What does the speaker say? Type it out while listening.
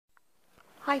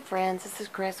Hi friends, this is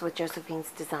Chris with Josephine's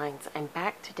Designs. I'm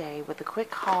back today with a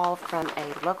quick haul from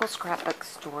a local scrapbook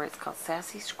store. It's called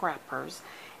Sassy Scrappers,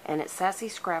 and it's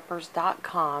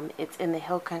sassyscrappers.com. It's in the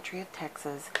hill country of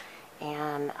Texas,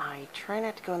 and I try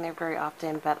not to go in there very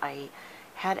often, but I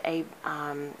had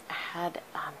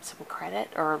some credit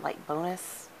or like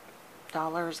bonus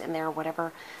dollars in there or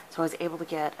whatever, so I was able to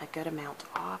get a good amount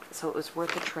off, so it was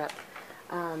worth the trip.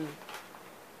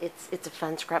 It's a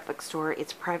fun scrapbook store.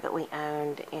 It's privately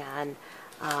owned, and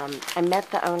I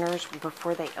met the owners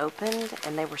before they opened,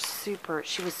 and they were she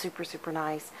was super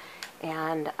nice.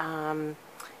 And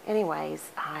anyways,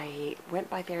 I went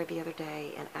by there the other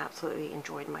day and absolutely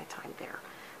enjoyed my time there.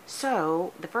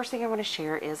 So the first thing I want to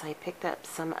share is I picked up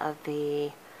some of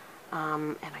the,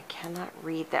 and I cannot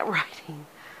read that writing.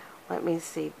 Let me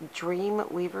see.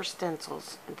 Dreamweaver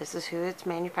stencils. This is who it's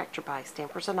manufactured by.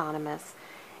 Stampers Anonymous.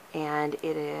 And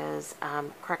it is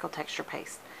crackle texture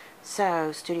paste.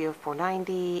 So Studio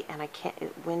 490, and I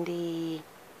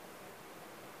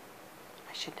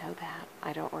should know that.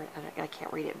 I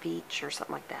can't read it. Beach or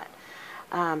something like that.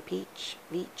 Beach.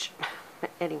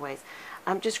 Anyways,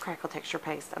 just crackle texture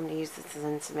paste. I'm going to use this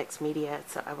in some mixed media,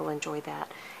 so I will enjoy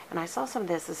that. And I saw some of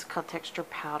this. This is called texture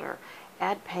powder.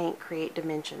 Add paint, create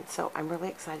dimension. So I'm really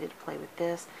excited to play with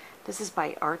this. This is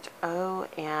by Art O,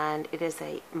 and it is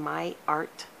a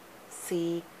myartc.com,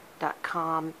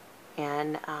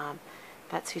 and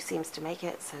that's who seems to make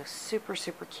it. So super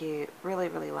cute.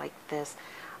 Really like this.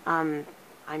 I'm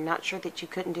not sure that you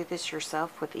couldn't do this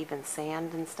yourself with even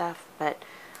sand and stuff, but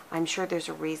I'm sure there's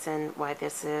a reason why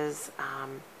this is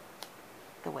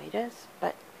the way it is.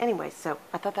 But anyway, so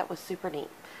I thought that was super neat.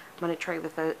 I'm going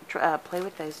to play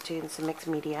with those two in some mixed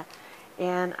media.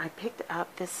 And I picked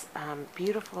up this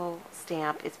beautiful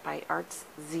stamp. It's by Arts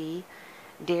Z,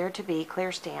 Dare to Be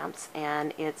Clear Stamps,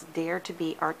 and it's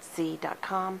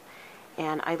daretobeartz.com.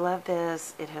 And I love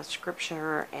this. It has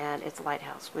scripture, and it's a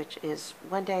lighthouse, which is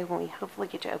one day when we hopefully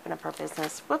get to open up our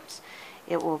business. Whoops!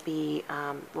 It will be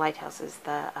Lighthouse is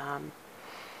the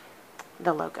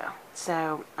logo.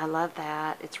 So I love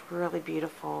that. It's really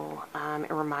beautiful.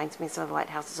 It reminds me of some of the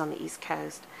lighthouses on the East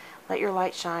Coast. Let your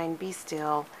light shine. Be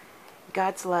still.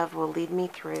 God's love will lead me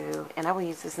through, and I will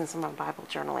use this in some of my Bible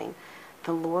journaling.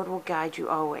 The Lord will guide you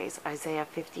always. Isaiah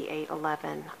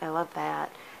 58:11. I love that.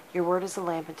 Your word is a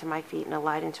lamp unto my feet and a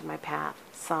light unto my path.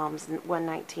 Psalms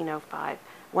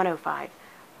 119:105.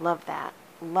 Love that.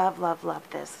 Love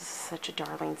this. This is such a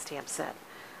darling stamp set.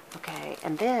 Okay,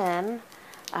 and then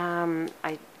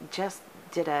I just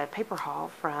did a paper haul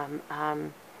from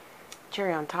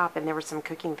Cherry on Top, and there were some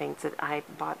cooking things that I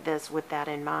bought this with that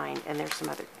in mind, and there's some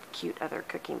other cute other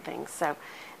cooking things. So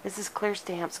this is Clear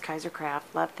Stamps, Kaiser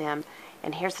Craft. Love them.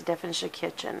 And here's the definition of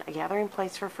kitchen: a gathering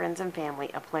place for friends and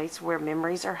family, a place where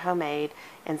memories are homemade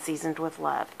and seasoned with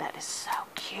love. That is so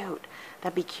cute.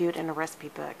 That'd be cute in a recipe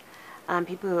book.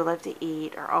 People who love to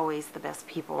eat are always the best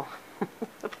people.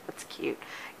 That's cute.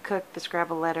 Cook the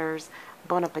Scrabble letters.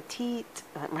 Bon appetit.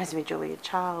 That reminds me of Julia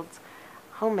Child's.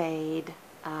 Homemade.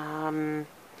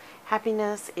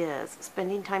 Happiness is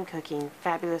spending time cooking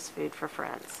fabulous food for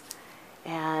friends.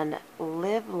 And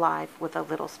live life with a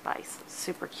little spice.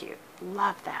 Super cute.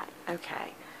 Love that.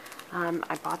 Okay.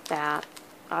 I bought that.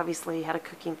 Obviously had a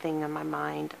cooking thing on my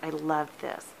mind. I love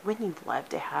this. Wouldn't you love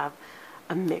to have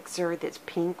a mixer that's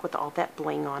pink with all that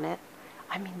bling on it?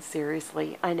 I mean,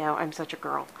 seriously. I know, I'm such a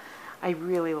girl. I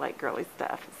really like girly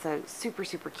stuff. So super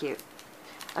cute.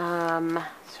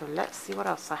 So let's see what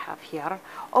else I have here.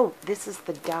 Oh, this is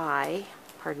the die,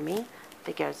 pardon me,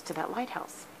 that goes to that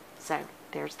lighthouse. So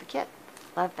there's the kit.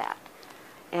 Love that.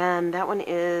 And that one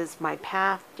is My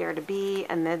Path, Dare to Be,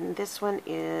 and then this one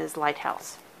is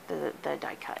Lighthouse, the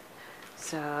die cut.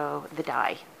 So the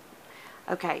die.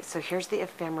 Okay, so here's the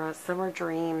ephemera, Summer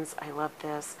Dreams. I love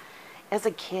this. As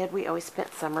a kid, we always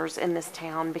spent summers in this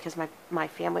town because my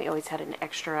family always had an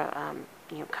extra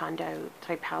condo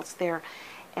type house there.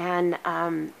 And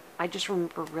I just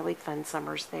remember really fun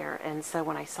summers there. And so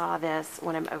when I saw this,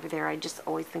 when I'm over there, I just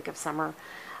always think of summer.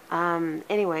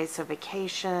 Anyway, so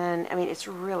vacation. I mean, it's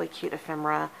really cute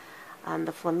ephemera.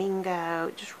 The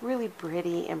flamingo, just really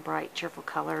pretty and bright, cheerful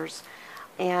colors.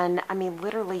 And I mean,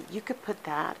 literally, you could put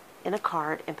that in a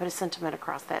card and put a sentiment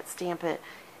across that, stamp it.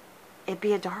 It'd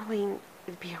be a darling.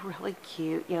 It'd be a really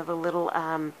cute. You know, the little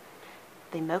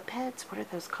the mopeds. What are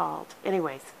those called?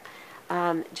 Anyways.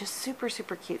 Just super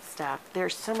cute stuff.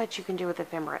 There's so much you can do with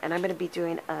ephemera, and I'm going to be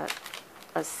doing a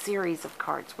series of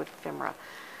cards with ephemera.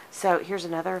 So here's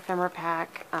another ephemera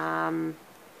pack.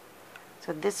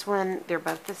 So this one, they're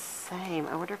both the same.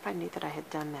 I wonder if I knew that I had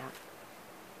done that.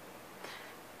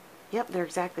 Yep, they're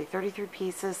exactly 33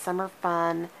 pieces. Summer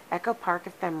Fun, Echo Park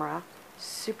Ephemera.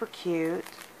 Super cute.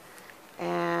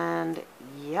 And,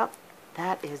 yep,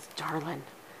 that is darling.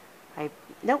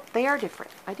 Nope, they are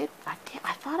different. I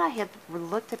thought I had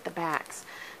looked at the backs.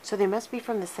 So they must be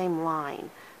from the same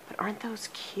line. But aren't those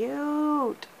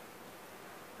cute?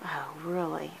 Oh,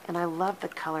 really? And I love the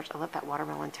colors. I love that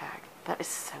watermelon tag. That is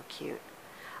so cute.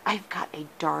 I've got a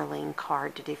darling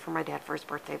card to do for my dad for his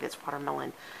birthday that's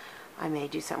watermelon. I may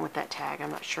do something with that tag. I'm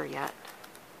not sure yet.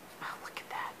 Oh, look at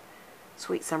that.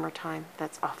 Sweet Summertime.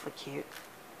 That's awfully cute.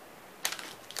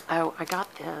 Oh, I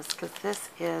got this because this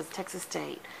is Texas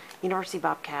State University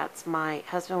Bobcats. My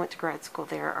husband went to grad school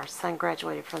there. Our son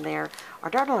graduated from there. Our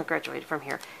daughter graduated from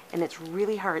here. And it's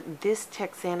really hard. This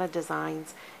Texana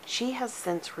Designs, she has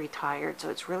since retired, so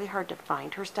it's really hard to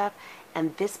find her stuff.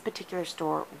 And this particular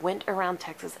store went around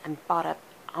Texas and bought up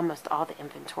almost all the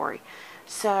inventory.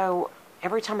 So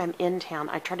every time I'm in town,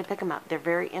 I try to pick them up. They're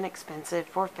very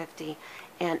inexpensive, $4.50.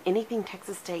 And anything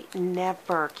Texas State,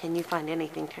 never can you find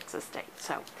anything Texas State.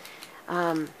 So,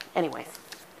 anyways.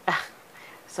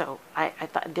 So, I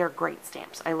thought they're great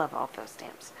stamps. I love all those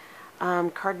stamps.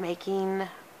 Card making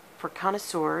for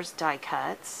connoisseurs, die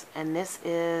cuts. And this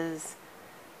is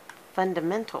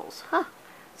Fundamentals. Huh.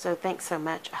 So, thanks so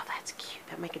much. Oh, that's cute.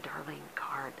 That make a darling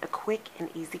card. A quick and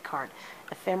easy card.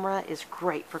 Ephemera is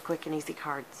great for quick and easy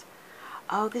cards.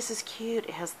 Oh, this is cute.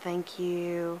 It has thank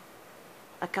you.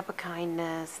 A cup of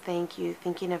kindness. Thank you.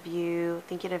 Thinking of you.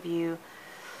 Thinking of you.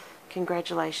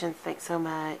 Congratulations. Thanks so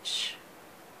much.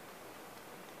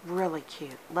 Really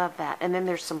cute. Love that. And then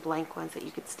there's some blank ones that you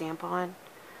could stamp on.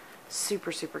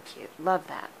 Super, super cute. Love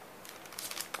that.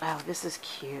 Oh, this is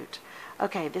cute.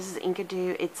 Okay, this is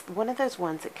Inkadoo. It's one of those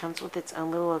ones that comes with its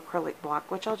own little acrylic block,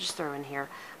 which I'll just throw in here.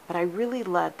 But I really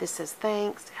love, this says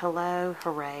thanks, hello,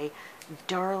 hooray,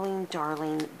 darling,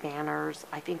 darling banners.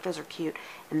 I think those are cute.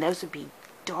 And those would be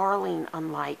darling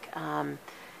on like,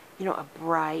 you know, a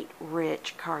bright,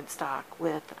 rich cardstock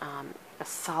with a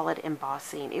solid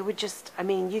embossing. It would just, I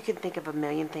mean, you could think of a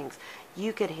million things.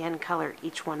 You could hand color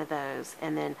each one of those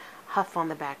and then huff on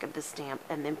the back of the stamp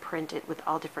and then print it with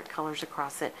all different colors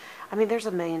across it. I mean, there's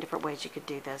a million different ways you could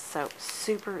do this. So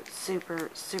super, super,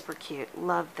 super cute.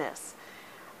 Love this.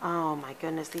 Oh my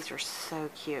goodness, these are so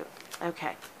cute.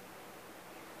 Okay.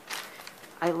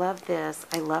 I love this.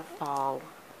 I love fall.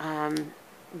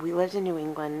 We lived in New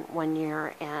England one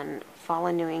year, and fall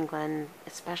in New England,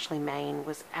 especially Maine,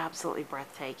 was absolutely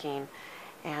breathtaking.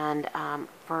 And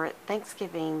for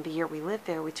Thanksgiving, the year we lived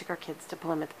there, we took our kids to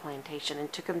Plymouth Plantation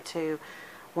and took them to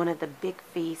one of the big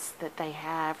feasts that they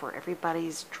have where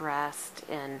everybody's dressed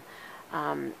in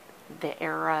the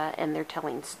era, and they're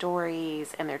telling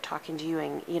stories, and they're talking to you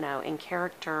in, you know, in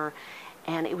character.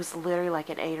 And it was literally like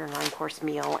an 8 or 9 course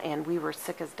meal, and we were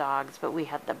sick as dogs, but we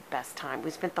had the best time.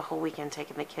 We spent the whole weekend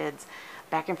taking the kids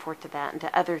back and forth to that and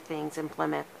to other things in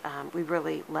Plymouth. We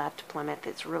really loved Plymouth.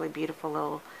 It's a really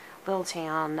beautiful little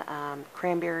town.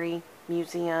 Cranberry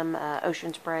Museum,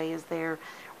 Ocean Spray is there.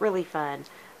 Really fun.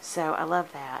 So I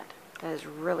love that. That is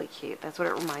really cute. That's what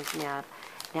it reminds me of.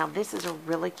 Now this is a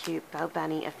really cute Bo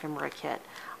Bunny ephemera kit.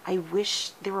 I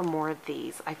wish there were more of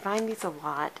these. I find these a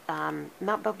lot,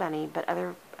 not Bo Bunny, but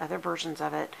other versions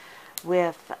of it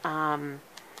with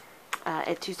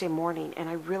at Tuesday Morning. And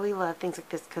I really love things like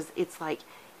this because it's like,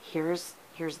 here's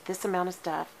this amount of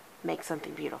stuff, make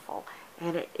something beautiful.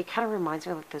 And it kind of reminds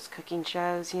me of like those cooking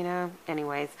shows, you know.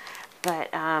 Anyways, but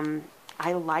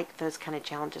I like those kind of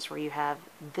challenges where you have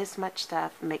this much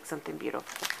stuff, make something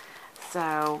beautiful.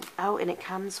 So, oh, and it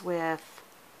comes with,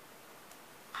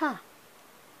 I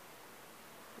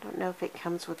don't know if it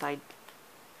comes with, I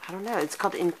don't know. It's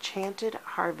called Enchanted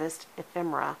Harvest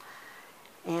Ephemera.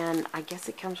 And I guess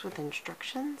it comes with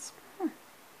instructions.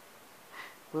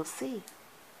 We'll see.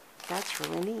 That's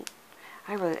really neat.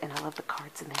 And I love the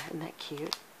cards in there. Isn't that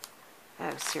cute?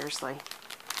 Oh, seriously.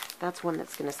 That's one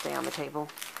that's going to stay on the table.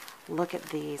 Look at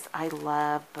these. I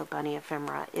love Bo Bunny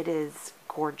ephemera. It is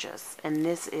gorgeous. And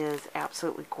this is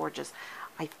absolutely gorgeous.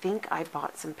 I think I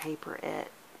bought some paper at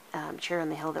Cherry on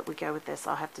the Hill that would go with this.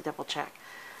 I'll have to double check.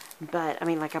 But, I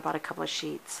mean, like I bought a couple of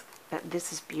sheets. But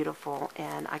this is beautiful.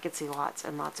 And I could see lots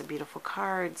and lots of beautiful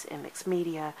cards and mixed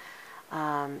media.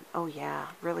 Oh yeah,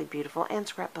 really beautiful. And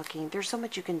scrapbooking. There's so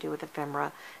much you can do with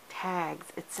ephemera, tags,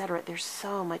 etc. There's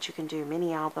so much you can do.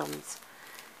 Mini albums.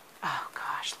 Oh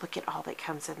gosh, look at all that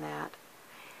comes in that.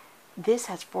 This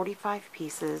has 45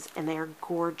 pieces, and they are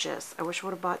gorgeous. I wish I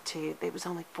would have bought 2. It was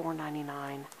only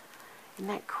 $4.99. Isn't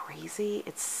that crazy?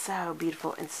 It's so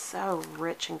beautiful and so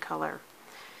rich in color.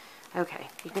 Okay,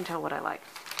 you can tell what I like.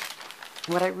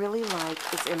 What I really like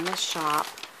is in this shop,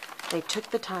 They took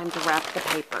the time to wrap the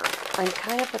paper. I'm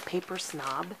kind of a paper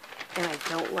snob, and I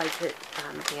don't like it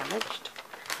damaged.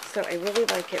 So I really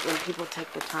like it when people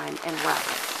take the time and wrap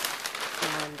it.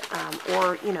 And,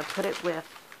 or, you know, put it with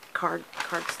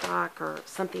cardstock or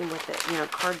something with it, you know,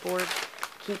 cardboard,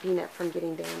 keeping it from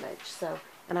getting damaged. So,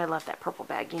 and I love that purple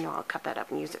bag. You know, I'll cut that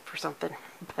up and use it for something.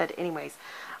 But anyways,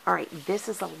 all right, this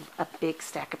is a big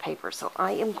stack of paper. So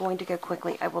I am going to go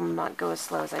quickly. I will not go as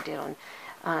slow as I did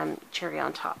on Cherry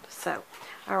on Top. So,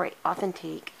 all right,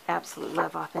 Authentique. Absolutely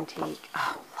love Authentique.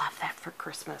 Oh, love that for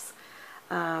Christmas.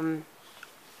 Let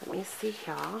me see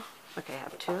here. Okay, I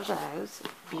have 2 of those.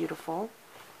 Beautiful.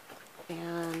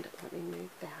 And let me move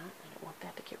that. I don't want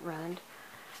that to get ruined.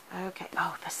 Okay.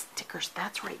 Oh, the stickers.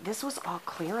 That's right. This was all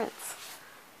clearance.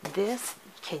 This,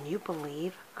 can you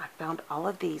believe? I found all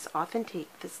of these Authentique.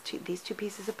 These 2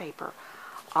 pieces of paper.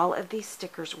 All of these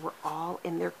stickers were all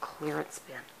in their clearance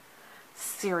bin.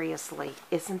 Seriously,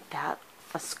 isn't that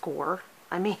a score?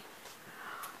 I mean,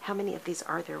 how many of these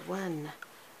are there? 1,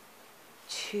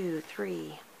 2,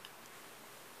 3,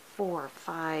 4,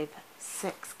 5,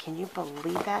 6. Can you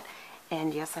believe that?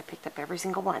 And yes, I picked up every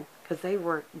single one because they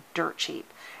were dirt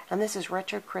cheap. And this is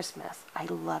Retro Christmas. I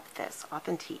love this.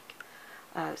 Authentique.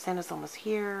 Santa's almost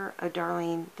here. Oh,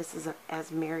 darling, this is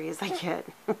as merry as I get.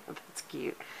 That's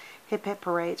cute. Hip hip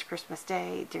hooray, it's Christmas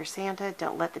Day. Dear Santa,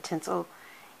 don't let the tinsel,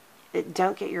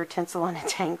 don't get your tinsel on a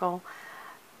tangle.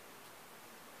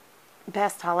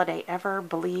 Best holiday ever.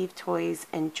 Believe, toys,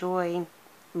 and joy.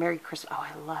 Merry Christmas. Oh,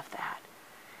 I love that.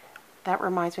 That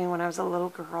reminds me when I was a little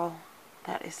girl.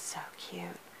 That is so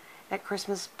cute. At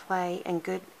Christmas, play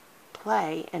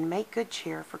and make good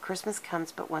cheer, for Christmas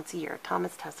comes but once a year.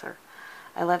 Thomas Tusser.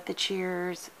 I love the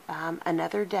cheers.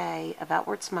 Another day of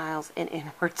outward smiles and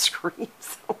inward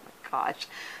screams. Oh my gosh.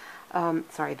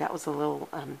 Sorry, that was a little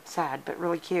sad, but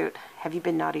really cute. Have you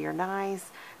been naughty or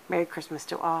nice? Merry Christmas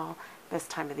to all. Best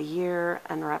time of the year.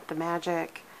 Unwrap the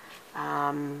magic.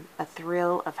 A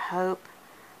thrill of hope.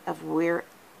 Of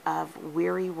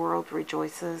weary world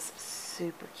rejoices.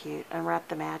 Super cute. Unwrap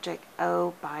the magic.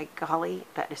 Oh, by golly,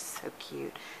 that is so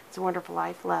cute. It's a Wonderful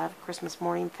Life. Love. Christmas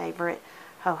morning favorite.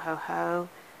 Ho, ho, ho.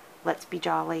 Let's be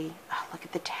jolly. Oh, look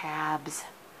at the tabs.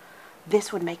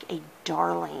 This would make a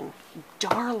darling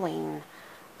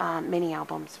mini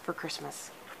albums for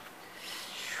Christmas.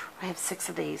 I have 6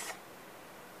 of these.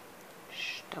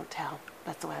 Shh, don't tell.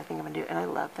 That's the way I think I'm going to do it. And I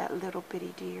love that little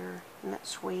bitty deer. Isn't that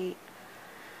sweet?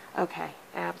 Okay,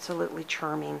 absolutely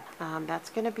charming. That's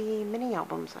going to be mini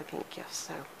albums, I think. Yes,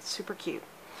 so super cute.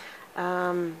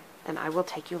 And I will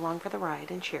take you along for the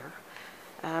ride and share.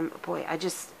 Boy,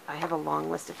 I have a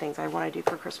long list of things I want to do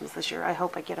for Christmas this year. I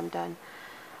hope I get them done.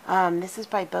 This is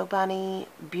by Bo Bunny,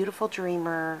 Beautiful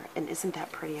Dreamer, and isn't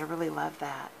that pretty? I really love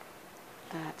that.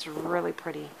 That's really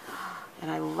pretty. And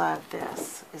I love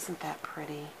this. Isn't that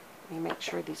pretty? Let me make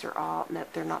sure these are all, nope,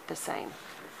 they're not the same.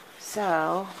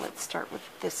 So, let's start with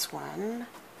this one.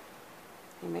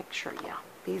 Let me make sure, yeah,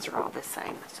 these are all the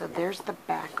same. So there's the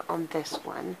back on this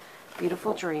one.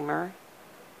 Beautiful Dreamer.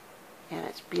 And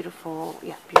it's beautiful,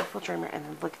 yeah, Beautiful Dreamer. And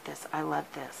then look at this. I love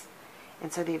this.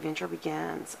 And so the adventure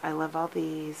begins. I love all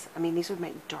these. I mean, these would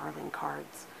make darling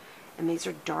cards. And these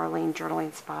are darling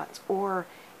journaling spots. Or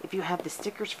if you have the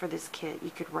stickers for this kit,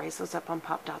 you could raise those up on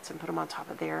Pop Dots and put them on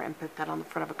top of there and put that on the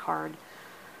front of a card.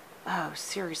 Oh,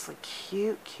 seriously,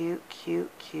 cute, cute, cute,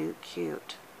 cute,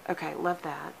 cute. Okay, love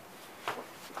that.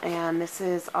 And this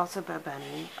is also Bo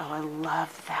Bunny. Oh, I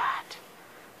love that.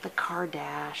 The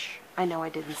Kardash. I know I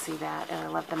didn't see that, and I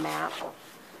love the map.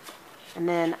 And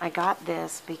then I got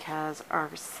this because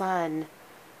our son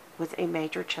was a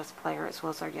major chess player, as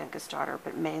well as our youngest daughter,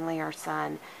 but mainly our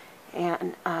son.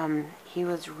 And he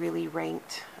was really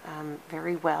ranked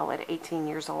very well at 18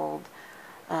 years old,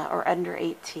 or under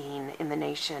 18 in the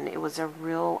nation. It was a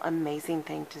real amazing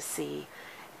thing to see.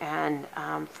 And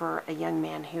for a young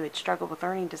man who had struggled with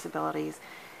learning disabilities,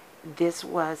 this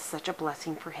was such a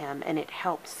blessing for him, and it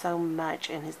helped so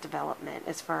much in his development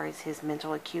as far as his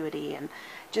mental acuity and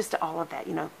just all of that,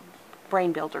 you know,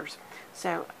 brain builders.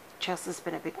 So chess has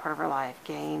been a big part of our life.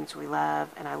 Games we love,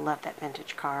 and I love that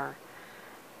vintage car.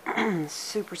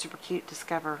 Super, super cute.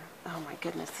 Discover. Oh my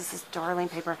goodness, this is darling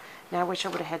paper. Now I wish I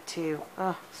would have had 2.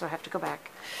 Oh, so I have to go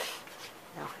back.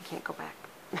 No, I can't go back.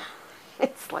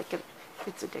 It's like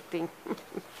it's addicting.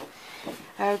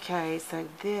 Okay, so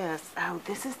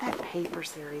this is that paper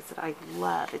series that I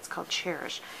love. It's called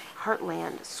Cherish.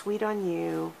 Heartland, Sweet on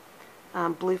You,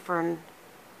 Blue Fern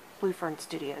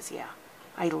Studios, yeah.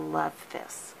 I love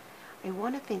this. I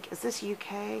want to think, is this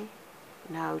UK?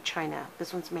 No, China.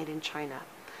 This one's made in China.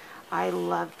 I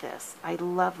love this. I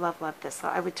love, love, love this. So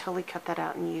I would totally cut that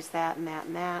out and use that and that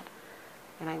and that.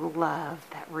 And I love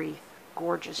that wreath.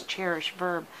 Gorgeous. Cherish.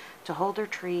 Verb. To hold or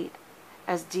treat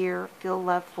as dear, feel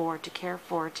love for, to care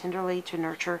for, tenderly, to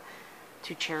nurture,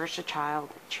 to cherish a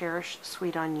child. Cherish,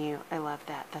 sweet on you. I love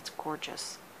that. That's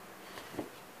gorgeous.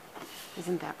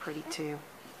 Isn't that pretty too?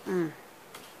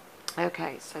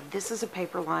 Okay, so this is a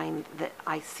paper line that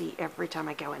I see every time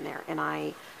I go in there, and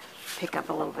I pick up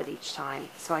a little bit each time.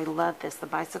 So I love this. The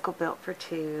bicycle built for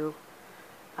two.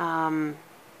 Oh,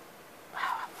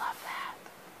 I love that.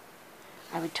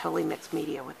 I would totally mix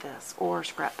media with this, or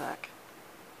scrapbook.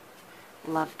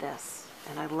 Love this.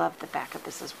 And I love the back of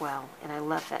this as well. And I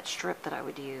love that strip that I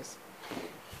would use.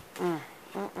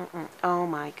 Oh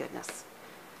my goodness.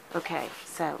 Okay,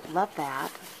 so love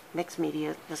that. Mixed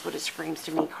media, that's what it screams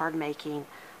to me. Card making.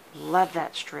 Love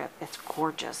that strip. It's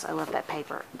gorgeous. I love that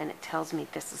paper. And it tells me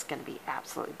this is going to be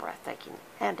absolutely breathtaking.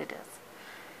 And it is.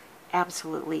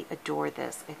 Absolutely adore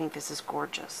this. I think this is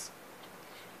gorgeous.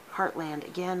 Heartland,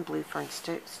 again, Blue Fern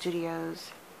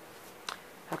Studios.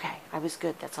 Okay, I was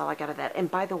good. That's all I got of that. And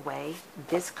by the way,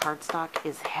 this cardstock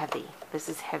is heavy. This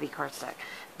is heavy cardstock.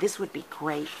 This would be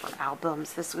great for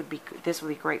albums. This would be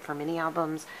great for mini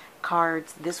albums,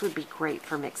 cards. This would be great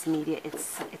for mixed media.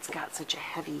 It's got such a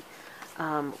heavy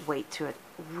weight to it.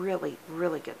 Really,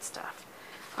 really good stuff.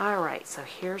 All right, so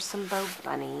here's some Bo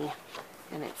Bunny,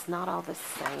 and it's not all the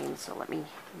same. So let me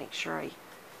make sure I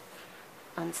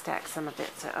unstack some of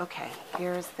it. So okay,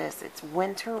 here's this. It's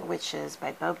Winter Witches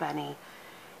by Bo Bunny.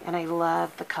 And I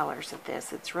love the colors of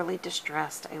this. It's really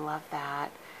distressed. I love that.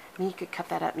 I mean, you could cut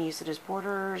that up and use it as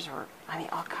borders, or, I mean,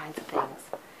 all kinds of things.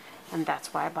 And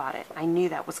that's why I bought it. I knew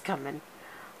that was coming.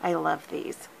 I love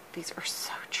these. These are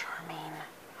so charming.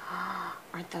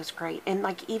 Aren't those great? And,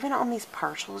 like, even on these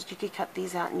partials, you could cut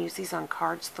these out and use these on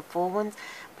cards, the full ones.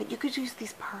 But you could use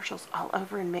these partials all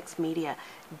over in mixed media.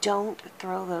 Don't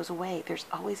throw those away. There's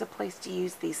always a place to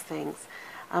use these things.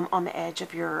 On the edge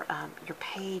of your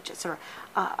page, etc.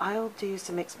 I'll do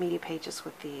some mixed media pages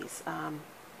with these. I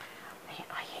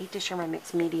hate to share my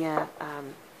mixed media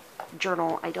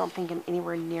journal. I don't think I'm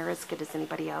anywhere near as good as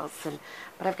anybody else,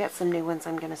 but I've got some new ones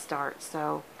I'm going to start.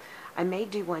 So I may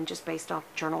do one just based off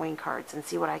journaling cards and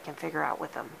see what I can figure out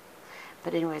with them.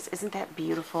 But anyways, isn't that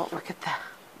beautiful? Look at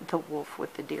the wolf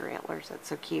with the deer antlers. That's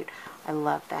so cute. I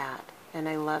love that, and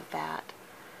I love that.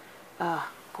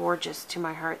 Gorgeous to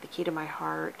my heart, the key to my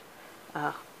heart.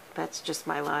 That's just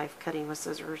my life, cutting with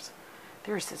scissors.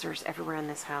 There are scissors everywhere in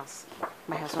this house.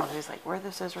 My husband was like, where are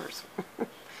the scissors?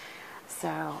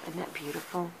 So, isn't that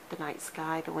beautiful? The night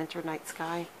sky, the winter night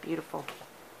sky, beautiful.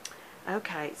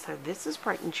 Okay, so this is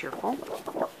bright and cheerful.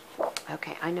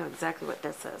 Okay, I know exactly what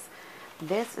this is.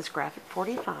 This is Graphic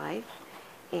 45.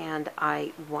 And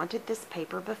I wanted this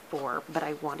paper before, but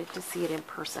I wanted to see it in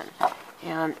person.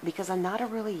 And because I'm not a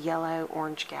really yellow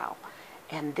orange gal,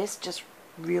 and this just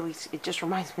really, it just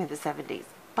reminds me of the 70s.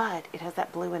 But it has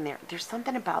that blue in there. There's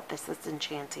something about this that's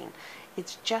enchanting.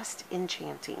 It's just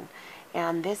enchanting.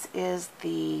 And this is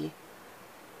the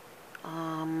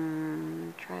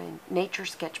Nature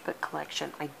Sketchbook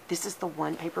Collection. This is the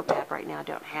one paper pad right now I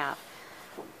don't have,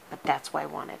 but that's why I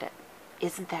wanted it.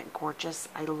 Isn't that gorgeous?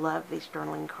 I love these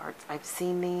journaling cards. I've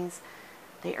seen these.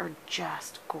 They are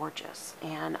just gorgeous.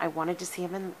 And I wanted to see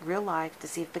them in real life to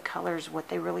see if the colors, what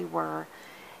they really were,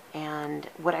 and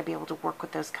would I be able to work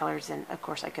with those colors. And of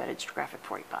course I could. It's Graphic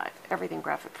 45. Everything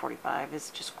Graphic 45 is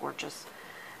just gorgeous.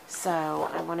 So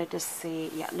I wanted to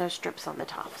see, yeah, no strips on the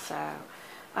top. So,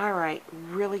 all right,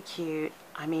 really cute.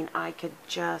 I mean, I could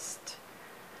just,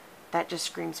 that just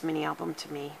screams mini album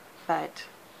to me. But...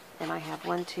 and I have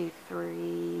 1, 2,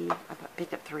 3, I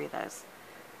picked up 3 of those.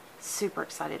 Super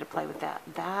excited to play with that.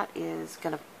 That is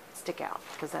going to stick out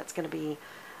because that's going to be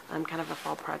kind of a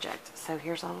fall project. So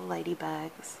here's all the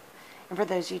ladybugs. And for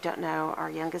those of you who don't know,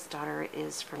 our youngest daughter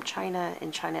is from China.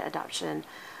 In China adoption,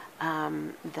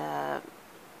 the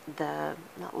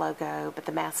not logo, but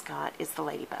the mascot is the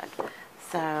ladybug.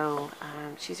 So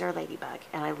she's our ladybug.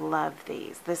 And I love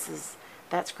these.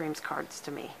 That screams cards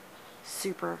to me.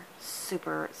 Super,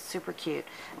 super, super cute.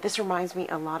 This reminds me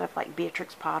a lot of like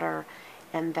Beatrix Potter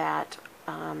and that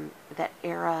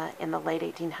era in the late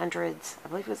 1800s, I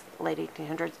believe it was late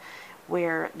 1800s,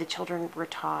 where the children were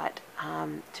taught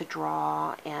to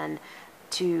draw and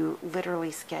to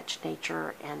literally sketch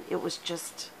nature, and it was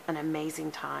just an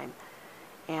amazing time.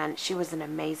 And she was an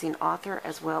amazing author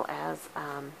as well as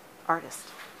artist.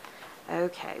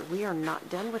 Okay, we are not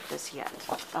done with this yet.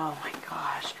 Oh my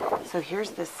gosh. So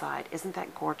here's this side. Isn't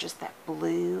that gorgeous? That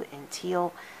blue and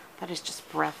teal. That is just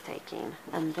breathtaking.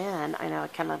 And then, I know I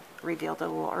kind of revealed it a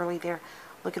little early there.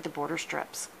 Look at the border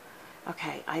strips.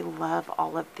 Okay, I love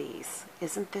all of these.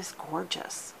 Isn't this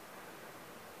gorgeous?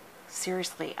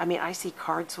 seriously, I mean, I see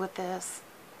cards with this.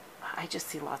 I just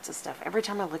see lots of stuff. Every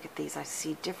time I look at these, I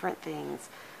see different things.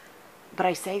 But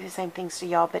I say the same things to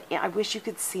y'all, but I wish you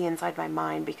could see inside my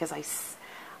mind, because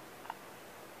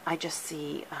I just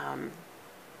see,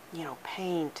 you know,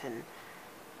 paint and,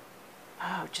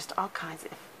 oh, just all kinds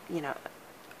of, you know,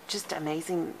 just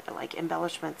amazing, like,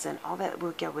 embellishments and all that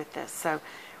will go with this. So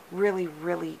really,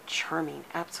 really charming,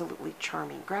 absolutely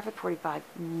charming. Graphic 45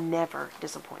 never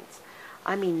disappoints.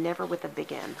 I mean, never with a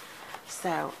big N.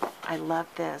 So I love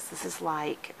this. This is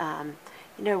like,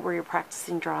 you know, where you're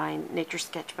practicing drawing, Nature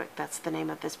Sketchbook. That's the name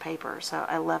of this paper. So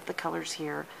I love the colors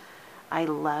here. I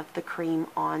love the cream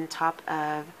on top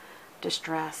of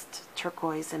distressed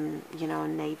turquoise and, you know,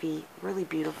 navy. Really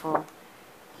beautiful.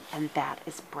 And that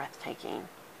is breathtaking.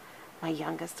 My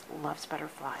youngest loves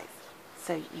butterflies.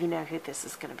 So you know who this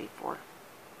is going to be for.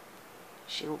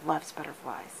 She loves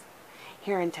butterflies.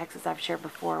 Here in Texas, I've shared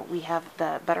before, we have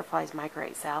the butterflies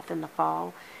migrate south in the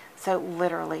fall. So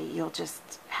literally, you'll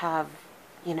just have,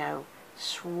 you know,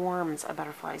 swarms of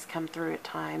butterflies come through at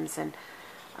times. And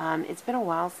it's been a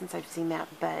while since I've seen that,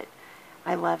 but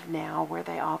I love now where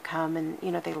they all come and,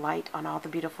 you know, they light on all the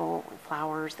beautiful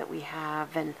flowers that we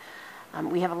have. And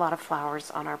we have a lot of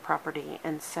flowers on our property.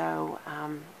 And so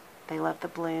they love the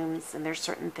blooms. And there's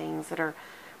certain things that are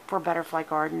for butterfly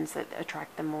gardens that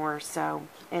attract them more. So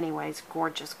anyways,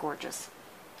 gorgeous, gorgeous.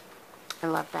 I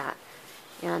love that.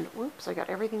 And whoops, I got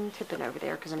everything tipping over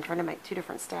there because I'm trying to make 2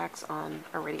 different stacks on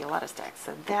already a lot of stacks.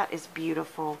 So that is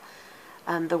beautiful.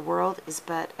 The world is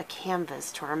but a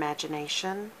canvas to our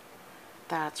imagination.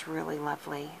 That's really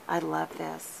lovely. I love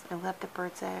this. I love the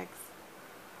bird's eggs.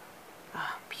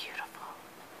 Oh, beautiful.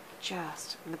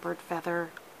 Just the bird feather.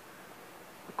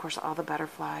 Of course, all the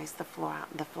butterflies, the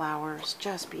flowers,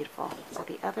 just beautiful. So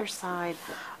the other side,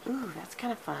 ooh, that's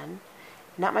kind of fun.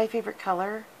 Not my favorite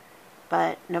color,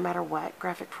 but no matter what,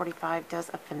 Graphic 45 does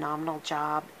a phenomenal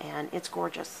job, and it's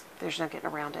gorgeous. There's no getting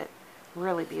around it.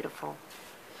 Really beautiful.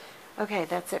 Okay,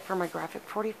 that's it for my Graphic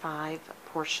 45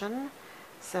 portion.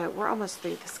 So we're almost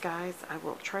through this, guys. I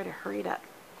will try to hurry it up.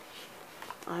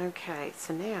 Okay,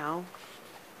 so now,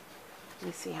 let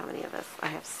me see how many of this. I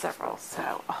have several,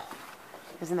 so, oh,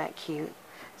 isn't that cute?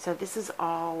 So this is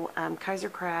all Kaiser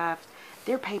Craft.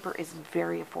 Their paper is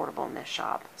very affordable in this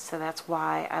shop, so that's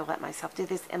why I let myself do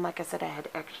this. And like I said, I had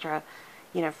extra,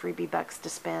 you know, freebie bucks to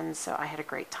spend, so I had a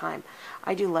great time.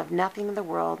 I do love nothing in the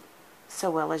world so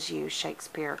well as you,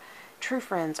 Shakespeare. True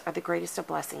friends are the greatest of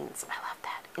blessings. I love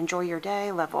that. Enjoy your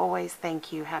day. Love always.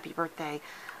 Thank you. Happy birthday.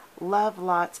 Love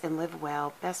lots and live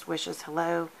well. Best wishes.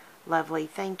 Hello. Lovely.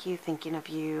 Thank you. Thinking of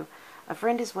you. A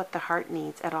friend is what the heart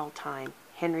needs at all time.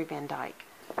 Henry Van Dyke.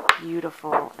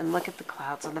 Beautiful. And look at the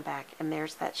clouds on the back. And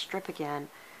there's that strip again.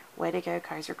 Way to go,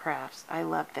 Kaiser Crafts. I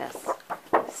love this.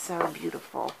 So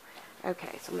beautiful.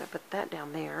 Okay, so I'm going to put that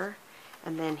down there.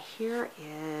 And then here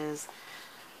is,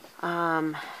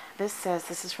 this says,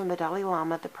 this is from the Dalai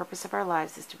Lama, the purpose of our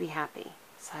lives is to be happy.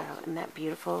 So, isn't that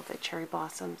beautiful? The cherry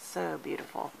blossoms, so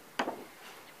beautiful.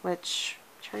 Which,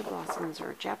 cherry blossoms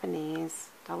are Japanese,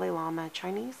 Dalai Lama,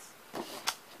 Chinese?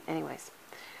 Anyways.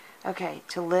 Okay,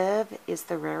 to live is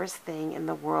the rarest thing in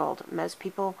the world. Most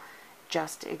people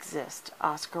just exist.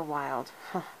 Oscar Wilde.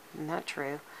 Huh, isn't that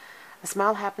true? A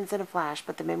smile happens in a flash,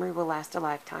 but the memory will last a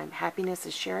lifetime. Happiness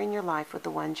is sharing your life with the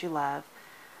ones you love.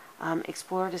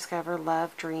 Explore, discover,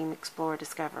 love, dream, explore,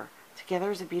 discover.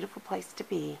 Together is a beautiful place to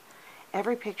be.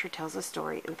 Every picture tells a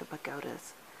story. Ooh, the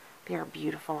pagodas. They are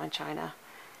beautiful in China.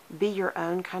 Be your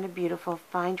own kind of beautiful.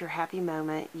 Find your happy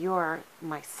moment. You are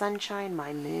my sunshine,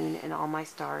 my moon, and all my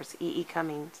stars. E.E.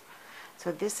 Cummings.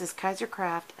 So this is Kaiser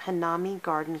Craft Hanami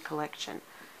Garden Collection.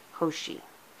 Hoshi.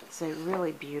 So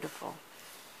really beautiful.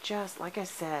 Just like I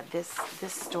said, this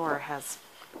store has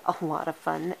a lot of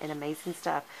fun and amazing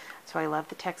stuff. So I love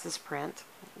the Texas print.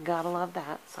 Gotta love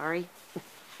that. Sorry.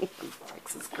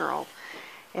 Texas girl.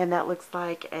 And that looks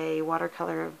like a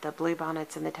watercolor of the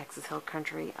bluebonnets in the Texas Hill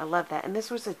Country. I love that. And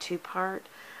this was a 2-part.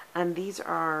 These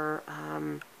are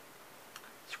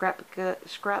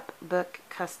scrapbook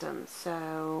custom.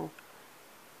 So,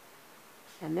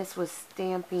 and this was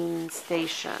Stamping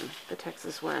Station, the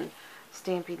Texas one.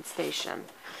 Stamping Station.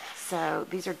 So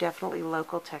these are definitely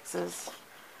local Texas,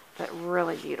 but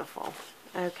really beautiful.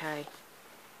 Okay.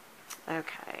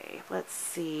 Okay, let's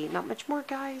see. Not much more,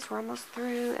 guys. We're almost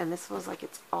through. And this was like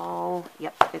it's all,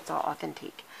 yep, it's all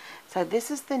authentic. So this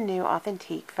is the new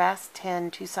authentic Fast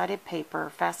 10 2-sided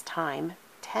paper, Fast Time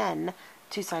 10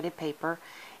 2-sided paper.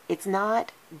 It's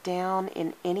not down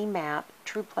in any map.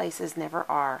 True places never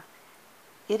are.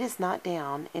 It is not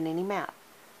down in any map.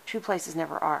 True places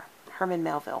never are. Herman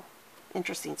Melville.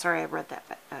 Interesting. Sorry, I read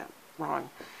that wrong.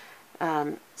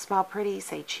 Smile pretty,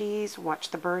 say cheese,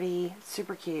 watch the birdie.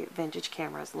 Super cute. Vintage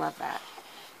cameras. Love that.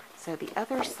 So the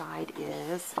other side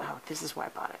is, oh, this is why I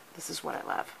bought it. This is what I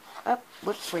love. Oh,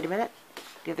 whoops, wait a minute.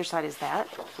 The other side is that.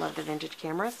 Love the vintage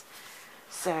cameras.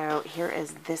 So here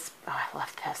is this. Oh, I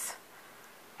love this.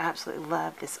 Absolutely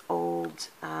love this old,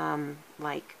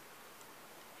 like,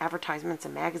 advertisements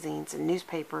and magazines and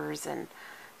newspapers, and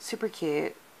super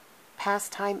cute.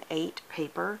 Pastime 8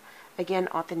 paper. Again,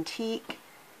 authentique,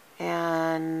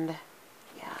 and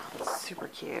yeah, super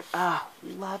cute. Oh,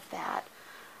 love that.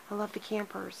 I love the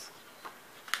campers.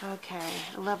 Okay,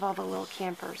 I love all the little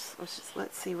campers.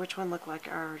 Let's see which one look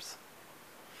like ours.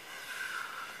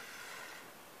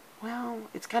 Well,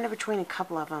 it's kind of between a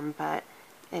couple of them, but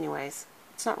anyways,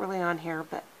 it's not really on here,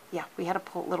 but yeah, we had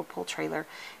a little pull trailer,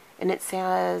 and it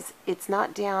says it's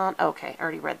not down. Okay, I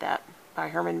already read that, by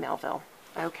Herman Melville.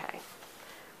 Okay,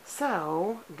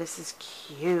 so this is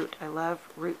cute. I love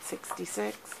Route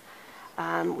 66.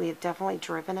 We have definitely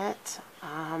driven it.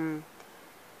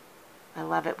 I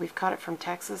love it. We've caught it from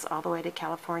Texas all the way to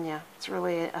California. It's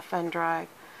really a fun drive.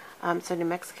 So New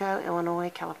Mexico,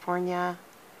 Illinois, California,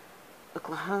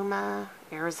 Oklahoma,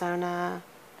 Arizona,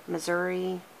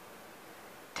 Missouri,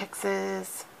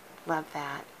 Texas. Love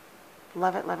that.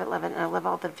 Love it, love it, love it. And I love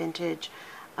all the vintage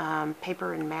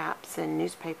paper and maps and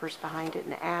newspapers behind it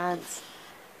and ads.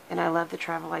 And I love the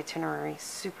travel itinerary.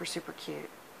 Super, super cute.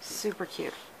 Super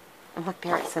cute. And look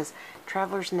there, it says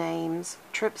travelers' names,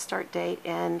 trip start date,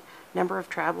 end, number of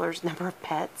travelers, number of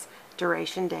pets,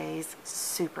 duration days.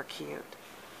 Super cute.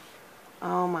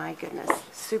 Oh my goodness.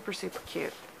 Super, super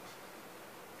cute.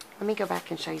 Let me go back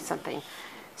and show you something.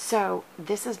 So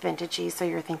this is vintagey, so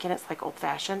you're thinking it's like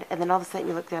old-fashioned, and then all of a sudden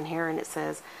you look down here and it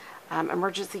says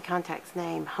emergency contacts,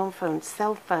 name, home phone,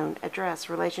 cell phone, address,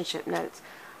 relationship notes.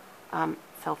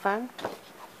 Cell phone?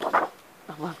 I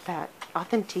love that.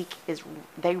 Authentique is,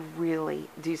 they really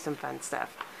do some fun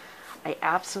stuff. I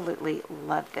absolutely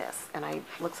love this, and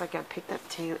looks like I picked up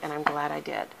 2, and I'm glad I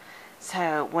did.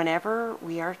 So whenever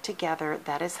we are together,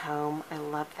 that is home. I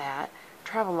love that.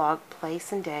 Travel log,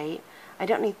 place and date. I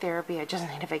don't need therapy, I just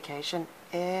need a vacation.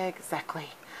 Exactly.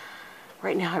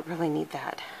 Right now I really need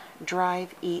that.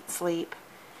 Drive, eat, sleep,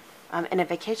 and a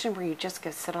vacation where you just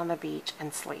go sit on the beach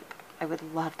and sleep. I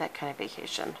would love that kind of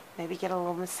vacation. Maybe get a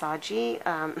little massagey,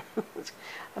 a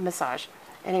massage.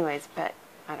 Anyways, but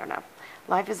I don't know.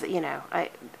 Life is, you know,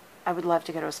 I would love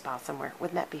to go to a spa somewhere.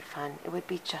 Wouldn't that be fun? It would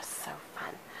be just so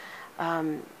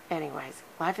fun. Anyways,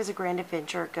 life is a grand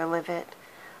adventure. Go live it.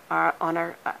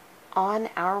 On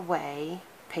our way,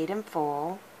 paid in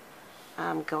full.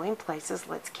 Going places.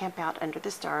 Let's camp out under the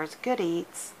stars. Good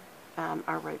eats.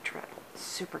 Our road trip.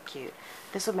 Super cute.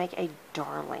 This would make a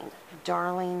darling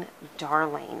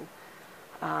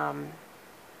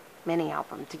mini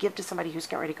album to give to somebody who's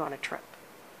getting ready to go on a trip.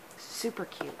 Super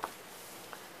cute.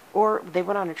 Or they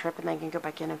went on a trip and they can go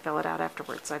back in and fill it out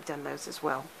afterwards. I've done those as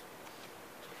well.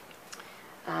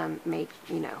 Made,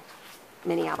 you know,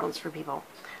 mini albums for people.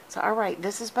 So, alright,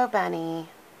 this is Bo Bunny.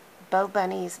 Bo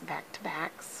Bunny's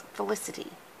back-to-backs.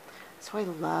 Felicity. So I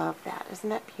love that. Isn't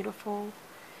that beautiful?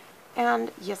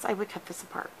 And yes, I would cut this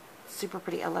apart. Super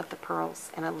pretty. I love the pearls,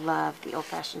 and I love the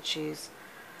old-fashioned shoes.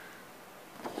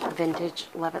 Vintage.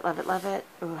 Love it, love it, love it.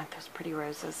 Ooh, those pretty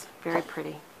roses. Very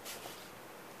pretty.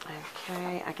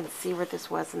 Okay, I can see where this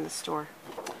was in the store.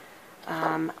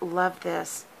 Love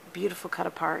this. Beautiful cut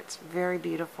aparts. Very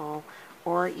beautiful.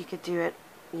 Or you could do it,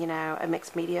 you know, a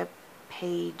mixed media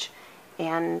page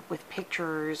and with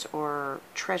pictures or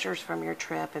treasures from your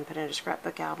trip and put in a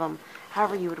scrapbook album.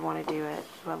 However you would want to do it.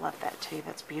 Ooh, I love that too.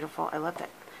 That's beautiful. I love that.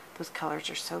 Those colors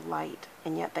are so light,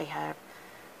 and yet they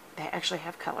actually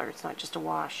have color. It's not just a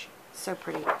wash. So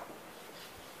pretty.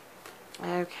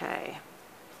 Okay.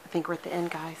 I think we're at the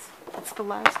end, guys. That's the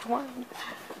last one.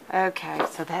 Okay,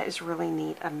 so that is really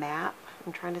neat. A map.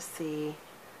 I'm trying to see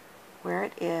where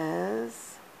it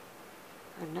is.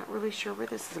 I'm not really sure where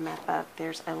this is a map of.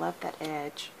 I love that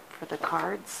edge for the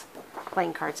cards.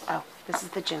 Playing cards. Oh, this is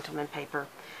the gentleman paper.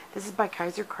 This is by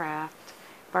Kaiser Craft.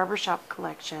 Barbershop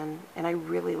collection, and I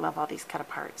really love all these cut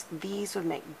aparts. These would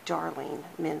make darling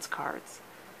men's cards.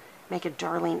 Make a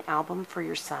darling album for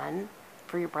your son,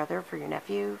 for your brother, for your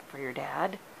nephew, for your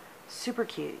dad. Super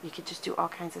cute. You could just do all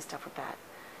kinds of stuff with that.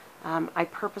 I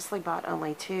purposely bought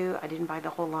only 2. I didn't buy the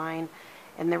whole line,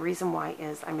 and the reason why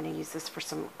is I'm going to use this for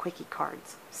some quickie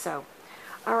cards. So,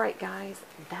 alright guys,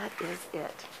 that is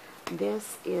it.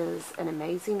 This is an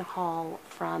amazing haul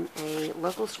from a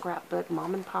local scrapbook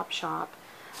mom and pop shop.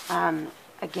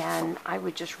 Again, I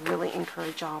would just really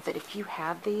encourage y'all that if you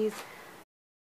have these,